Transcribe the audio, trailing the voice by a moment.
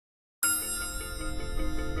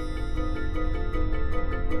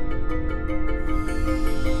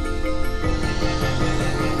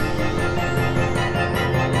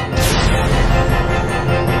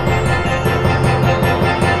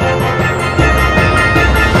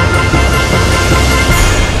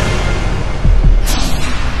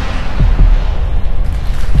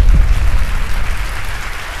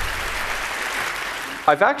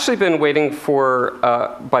I've actually been waiting for,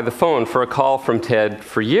 by the phone for a call from TED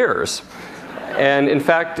for years. And in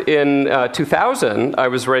fact, in 2000, I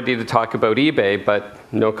was ready to talk about eBay, but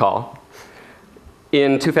no call.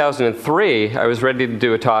 In 2003, I was ready to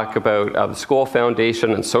do a talk about the Skoll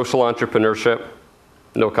Foundation and social entrepreneurship.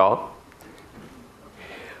 No call.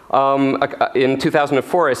 In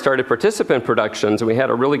 2004, I started Participant Productions, and we had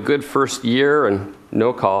a really good first year, and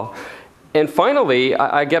no call. And finally,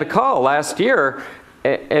 I get a call last year,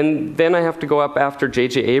 and then I have to go up after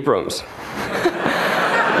J.J. Abrams.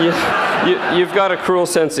 You've got a cruel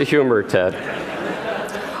sense of humor, Ted.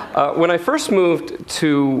 When I first moved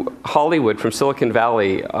to Hollywood from Silicon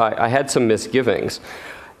Valley, I had some misgivings.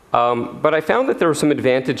 But I found that there were some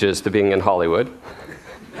advantages to being in Hollywood.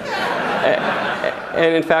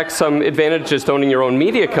 And in fact, some advantages to owning your own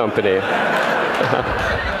media company.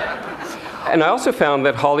 And I also found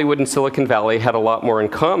that Hollywood and Silicon Valley had a lot more in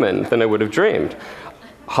common than I would have dreamed.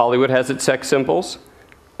 Hollywood has its sex symbols,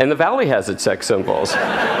 and the Valley has its sex symbols.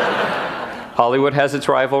 Hollywood has its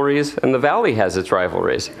rivalries, and the Valley has its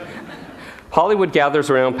rivalries. Hollywood gathers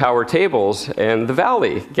around power tables, and the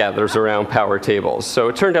Valley gathers around power tables. So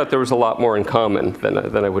it turned out there was a lot more in common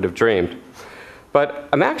than I would have dreamed. But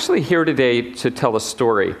I'm actually here today to tell a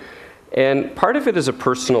story. And part of it is a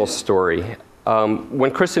personal story.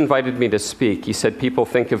 When Chris invited me to speak, he said people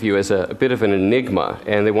think of you as a bit of an enigma,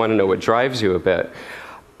 and they want to know what drives you a bit.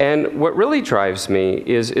 And what really drives me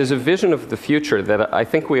is a vision of the future that I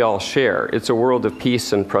think we all share. It's a world of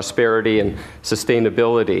peace and prosperity and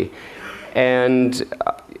sustainability. And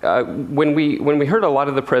when we heard a lot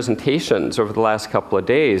of the presentations over the last couple of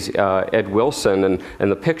days, Ed Wilson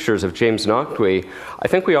and the pictures of James Nachtwey, I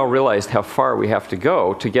think we all realized how far we have to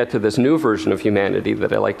go to get to this new version of humanity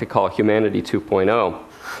that I like to call Humanity 2.0.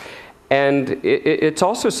 And it's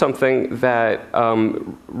also something that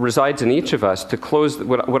resides in each of us to close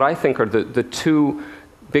what I think are the two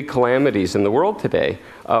big calamities in the world today.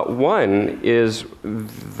 One is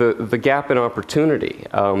the gap in opportunity,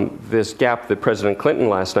 this gap that President Clinton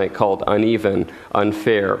last night called uneven,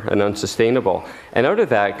 unfair, and unsustainable. And out of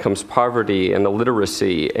that comes poverty and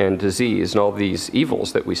illiteracy and disease and all these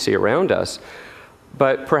evils that we see around us.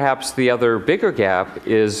 But perhaps the other bigger gap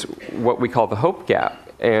is what we call the hope gap.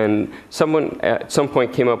 And someone at some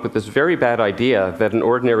point came up with this very bad idea that an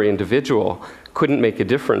ordinary individual couldn't make a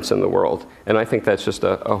difference in the world. And I think that's just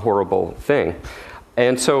a horrible thing.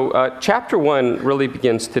 And so chapter 1 really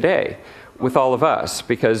begins today with all of us,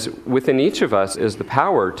 because within each of us is the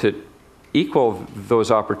power to equal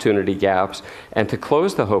those opportunity gaps and to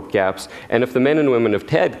close the hope gaps. And if the men and women of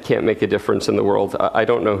TED can't make a difference in the world, I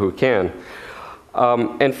don't know who can.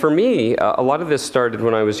 And for me, a lot of this started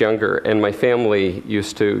when I was younger, and my family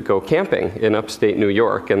used to go camping in upstate New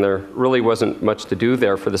York, and there really wasn't much to do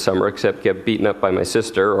there for the summer except get beaten up by my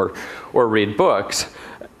sister or read books.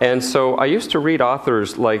 And so I used to read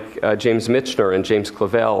authors like James Michener and James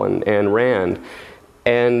Clavell and Ayn Rand,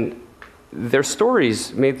 and their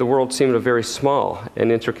stories made the world seem a very small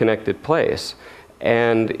and interconnected place.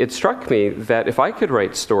 And it struck me that if I could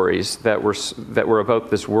write stories that were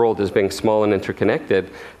about this world as being small and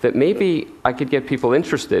interconnected, that maybe I could get people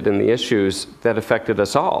interested in the issues that affected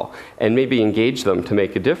us all, and maybe engage them to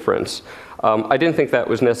make a difference. I didn't think that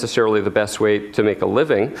was necessarily the best way to make a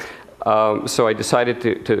living, so I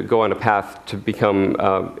decided to go on a path to become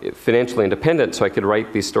financially independent so I could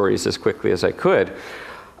write these stories as quickly as I could.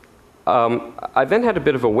 I then had a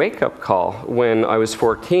bit of a wake-up call when I was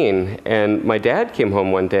 14, and my dad came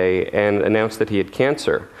home one day and announced that he had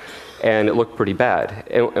cancer, and it looked pretty bad.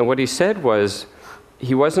 And what he said was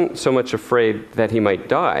he wasn't so much afraid that he might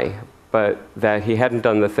die, but that he hadn't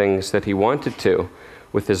done the things that he wanted to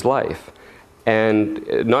with his life. And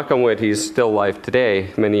knock on wood, he's still alive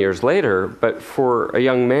today, many years later, but for a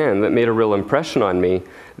young man, that made a real impression on me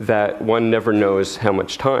that one never knows how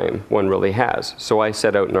much time one really has. So I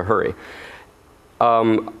set out in a hurry.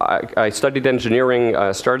 I studied engineering,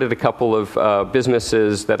 started a couple of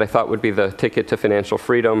businesses that I thought would be the ticket to financial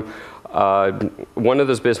freedom. One of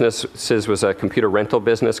those businesses was a computer rental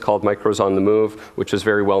business called Micros on the Move, which was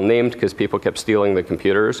very well named because people kept stealing the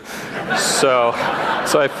computers. So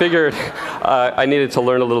I figured I needed to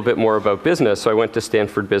learn a little bit more about business, so I went to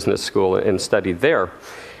Stanford Business School and studied there.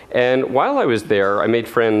 And while I was there, I made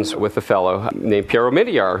friends with a fellow named Pierre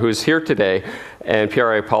Omidyar, who's here today. And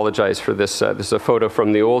Pierre, I apologize for this. This is a photo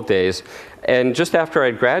from the old days. And just after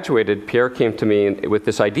I graduated, Pierre came to me with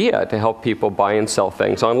this idea to help people buy and sell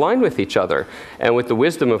things online with each other. And with the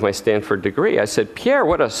wisdom of my Stanford degree, I said, Pierre,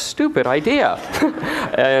 what a stupid idea.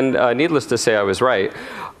 And needless to say, I was right.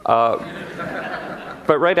 But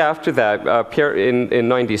But right after that, Pierre, in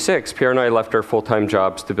 96, Pierre and I left our full-time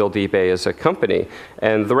jobs to build eBay as a company.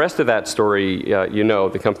 And the rest of that story, you know,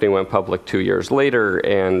 the company went public 2 years later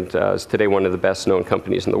and is today one of the best-known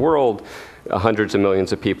companies in the world. Hundreds of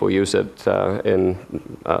millions of people use it in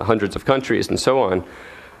hundreds of countries and so on.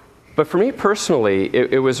 But for me personally,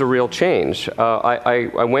 it was a real change. I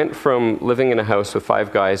went from living in a house with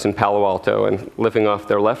 5 guys in Palo Alto and living off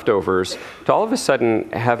their leftovers to all of a sudden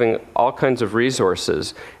having all kinds of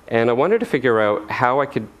resources. And I wanted to figure out how I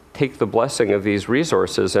could take the blessing of these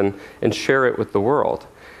resources and share it with the world.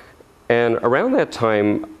 And around that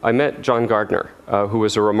time, I met John Gardner, who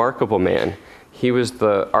was a remarkable man. He was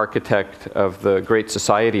the architect of the Great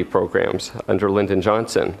Society programs under Lyndon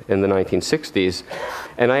Johnson in the 1960s.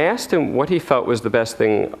 And I asked him what he felt was the best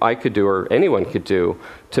thing I could do, or anyone could do,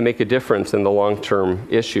 to make a difference in the long-term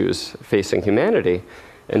issues facing humanity.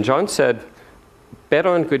 And John said, bet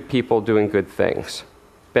on good people doing good things.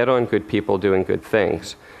 Bet on good people doing good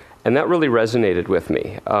things. And that really resonated with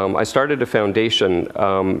me. I started a foundation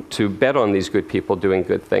to bet on these good people doing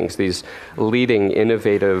good things, these leading,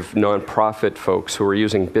 innovative, nonprofit folks who are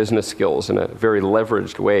using business skills in a very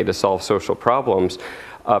leveraged way to solve social problems.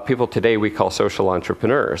 People today we call social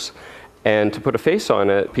entrepreneurs. And to put a face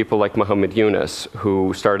on it, people like Muhammad Yunus,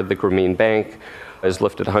 who started the Grameen Bank, has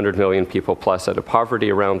lifted 100 million people plus out of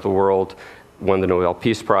poverty around the world, won the Nobel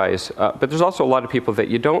Peace Prize. But there's also a lot of people that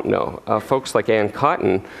you don't know. Folks like Ann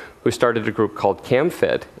Cotton, who started a group called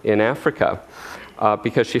CamFed in Africa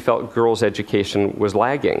because she felt girls' education was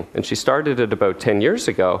lagging. And she started it about 10 years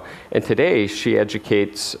ago, and today she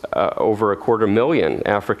educates over 250,000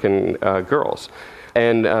 African girls.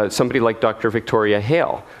 And somebody like Dr. Victoria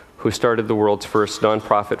Hale, who started the world's first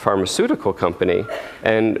nonprofit pharmaceutical company,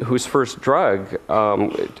 and whose first drug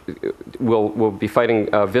will be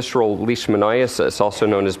fighting visceral leishmaniasis, also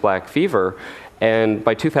known as black fever. And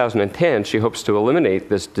by 2010, she hopes to eliminate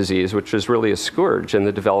this disease, which is really a scourge in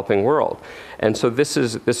the developing world. And so this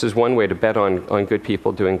is one way to bet on good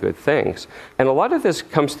people doing good things. And a lot of this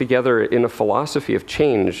comes together in a philosophy of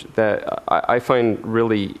change that I find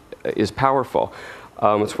really is powerful.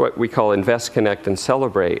 It's what we call invest, connect, and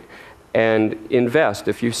celebrate. And invest,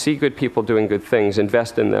 if you see good people doing good things,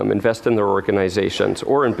 invest in them, invest in their organizations,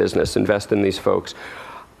 or in business, invest in these folks.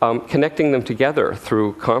 Connecting them together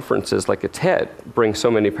through conferences like a TED brings so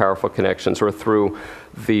many powerful connections, or through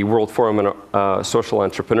the World Forum on Social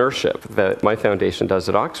Entrepreneurship that my foundation does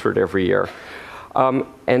at Oxford every year.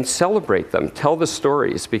 And celebrate them, tell the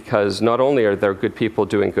stories, because not only are there good people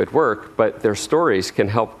doing good work, but their stories can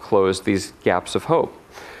help close these gaps of hope.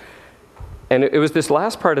 And it was this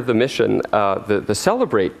last part of the mission, the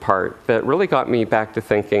celebrate part, that really got me back to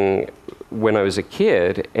thinking when I was a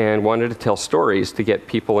kid and wanted to tell stories to get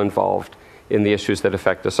people involved in the issues that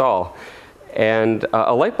affect us all. And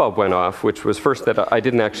a light bulb went off, which was first that I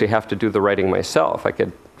didn't actually have to do the writing myself. I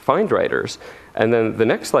could find writers. And then the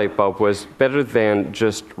next light bulb was, better than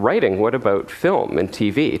just writing, what about film and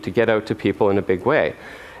TV to get out to people in a big way?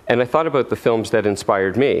 And I thought about the films that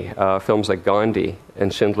inspired me, films like Gandhi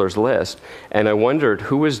and Schindler's List, and I wondered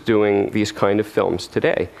who was doing these kind of films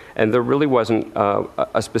today. And there really wasn't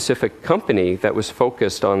a specific company that was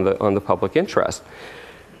focused on the public interest.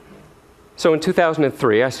 So in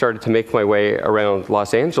 2003, I started to make my way around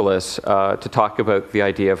Los Angeles to talk about the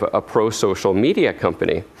idea of a pro-social media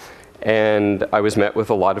company. And I was met with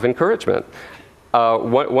a lot of encouragement.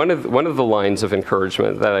 One of the lines of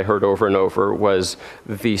encouragement that I heard over and over was,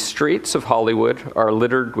 the streets of Hollywood are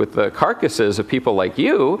littered with the carcasses of people like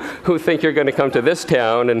you who think you're going to come to this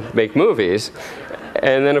town and make movies.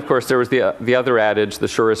 And then, of course, there was the other adage, the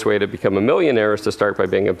surest way to become a millionaire is to start by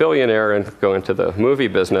being a billionaire and go into the movie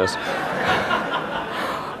business.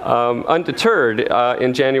 Undeterred,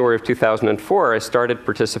 in January of 2004, I started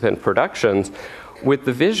Participant Productions with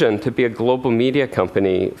the vision to be a global media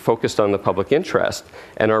company focused on the public interest.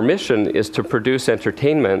 And our mission is to produce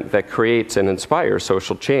entertainment that creates and inspires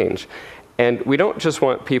social change. And we don't just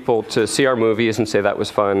want people to see our movies and say that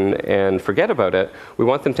was fun and forget about it. We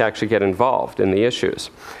want them to actually get involved in the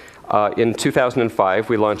issues. In 2005,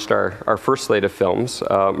 we launched our first slate of films,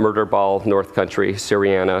 Murder Ball, North Country,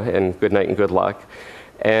 Syriana, and Good Night and Good Luck.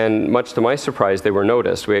 And much to my surprise, they were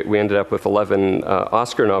noticed. We ended up with 11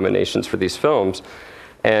 Oscar nominations for these films.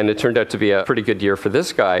 And it turned out to be a pretty good year for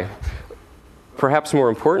this guy. Perhaps more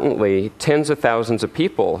importantly, tens of thousands of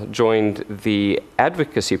people joined the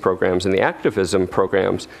advocacy programs and the activism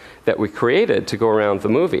programs that we created to go around the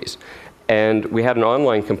movies. And we had an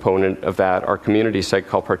online component of that, our community site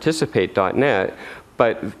called participate.net.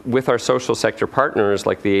 But with our social sector partners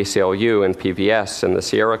like the ACLU and PBS and the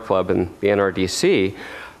Sierra Club and the NRDC,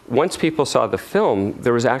 once people saw the film,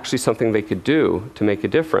 there was actually something they could do to make a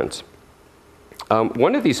difference.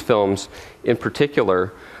 One of these films in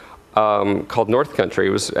particular, called North Country,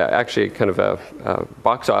 was actually kind of a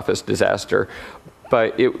box office disaster.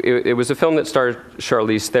 But it was a film that starred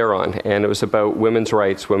Charlize Theron, and it was about women's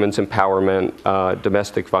rights, women's empowerment,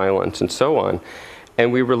 domestic violence, and so on.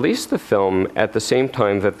 And we released the film at the same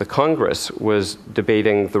time that the Congress was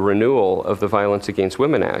debating the renewal of the Violence Against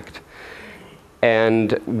Women Act.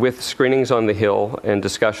 And with screenings on the Hill and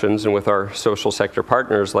discussions, and with our social sector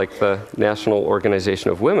partners like the National Organization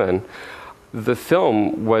of Women, the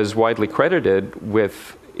film was widely credited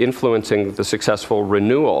with influencing the successful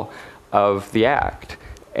renewal of the act.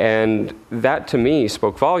 And that, to me,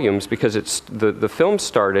 spoke volumes, because the film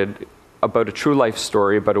started about a true life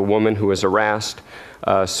story about a woman who was harassed,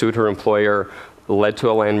 sued her employer, led to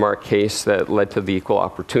a landmark case that led to the Equal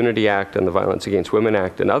Opportunity Act and the Violence Against Women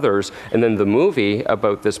Act and others. And then the movie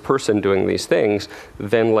about this person doing these things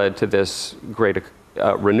then led to this great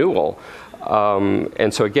renewal.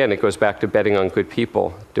 And so again, it goes back to betting on good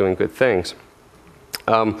people doing good things.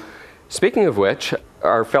 Speaking of which,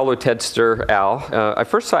 our fellow TEDster, Al, I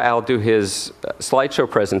first saw Al do his slideshow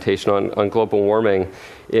presentation on global warming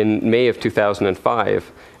in May of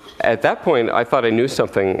 2005. At that point, I thought I knew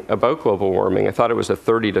something about global warming. I thought it was a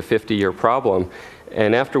 30 to 50-year problem.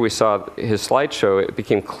 And after we saw his slideshow, it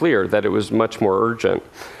became clear that it was much more urgent.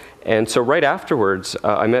 And so right afterwards,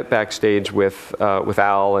 I met backstage with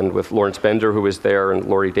Al and with Lawrence Bender, who was there, and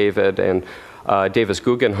Laurie David, and Davis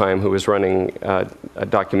Guggenheim, who was running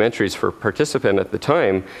documentaries for Participant at the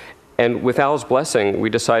time. And with Al's blessing, we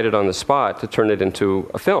decided on the spot to turn it into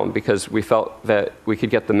a film, because we felt that we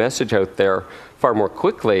could get the message out there far more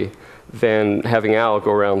quickly than having Al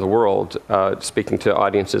go around the world speaking to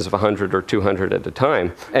audiences of 100 or 200 at a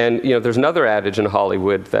time. And there's another adage in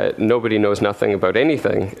Hollywood that nobody knows nothing about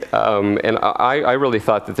anything. And I really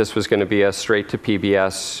thought that this was going to be a straight to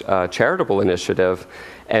PBS charitable initiative.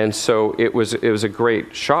 And so it was a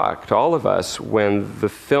great shock to all of us when the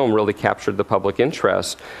film really captured the public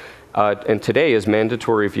interest. And today is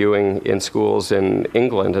mandatory viewing in schools in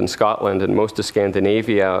England and Scotland and most of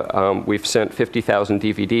Scandinavia. We've sent 50,000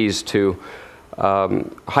 DVDs to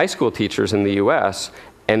high school teachers in the US,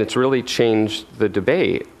 and it's really changed the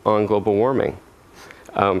debate on global warming.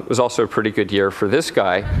 It was also a pretty good year for this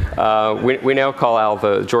guy. We now call Al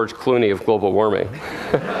the George Clooney of global warming.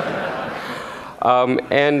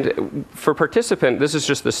 And for Participant, this is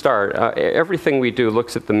just the start. Everything we do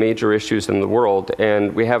looks at the major issues in the world,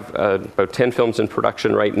 and we have about 10 films in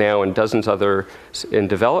production right now and dozens others in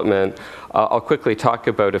development. I'll quickly talk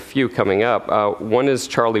about a few coming up. One is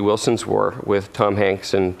Charlie Wilson's War with Tom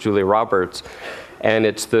Hanks and Julia Roberts, and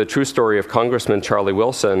it's the true story of Congressman Charlie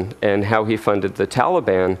Wilson and how he funded the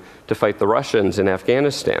Taliban to fight the Russians in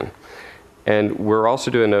Afghanistan. And we're also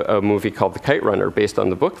doing a movie called The Kite Runner, based on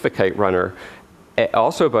the book The Kite Runner,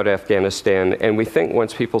 also about Afghanistan, and we think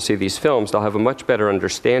once people see these films, they'll have a much better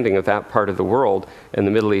understanding of that part of the world and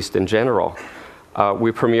the Middle East in general.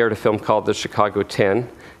 We premiered a film called The Chicago 10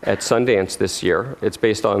 at Sundance this year. It's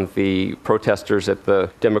based on the protesters at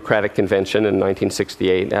the Democratic Convention in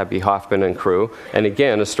 1968, Abby Hoffman and crew, and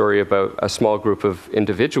again, a story about a small group of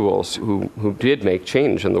individuals who did make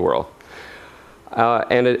change in the world.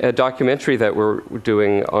 And a documentary that we're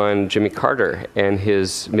doing on Jimmy Carter and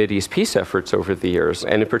his Mideast peace efforts over the years.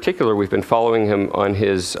 And in particular, we've been following him on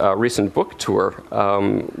his recent book tour,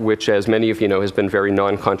 which, as many of you know, has been very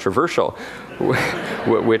non-controversial,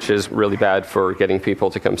 which is really bad for getting people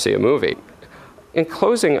to come see a movie. In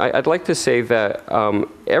closing, I'd like to say that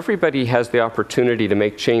everybody has the opportunity to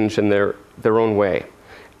make change in their own way.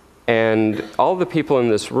 And all the people in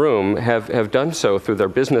this room have done so through their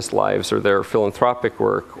business lives or their philanthropic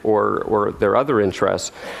work or their other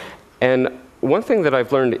interests. And one thing that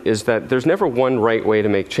I've learned is that there's never one right way to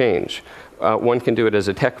make change. One can do it as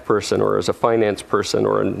a tech person or as a finance person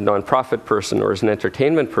or a nonprofit person or as an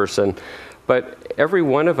entertainment person. But every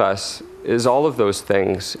one of us is all of those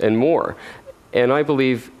things and more. And I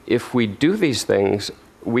believe if we do these things,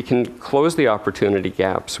 we can close the opportunity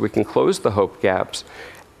gaps, we can close the hope gaps.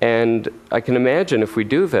 And I can imagine if we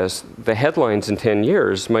do this, the headlines in 10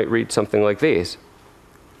 years might read something like these.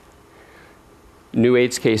 New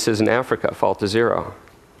AIDS cases in Africa fall to 0.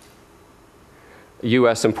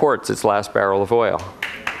 US imports its last barrel of oil.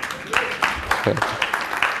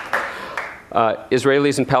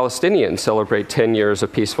 Israelis and Palestinians celebrate 10 years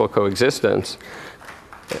of peaceful coexistence.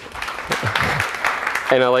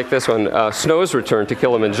 And I like this one, snows return to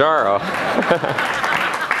Kilimanjaro.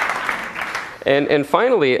 And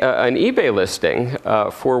finally, an eBay listing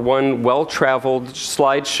for one well-traveled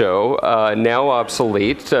slideshow, now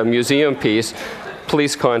obsolete, museum piece.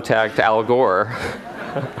 Please contact Al Gore.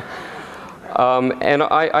 And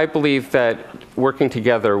I believe that working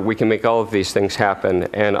together, we can make all of these things happen.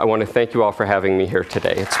 And I want to thank you all for having me here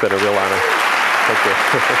today. It's been a real honor. Thank you.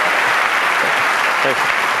 Thank you.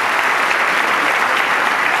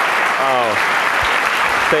 Oh,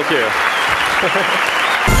 thank you.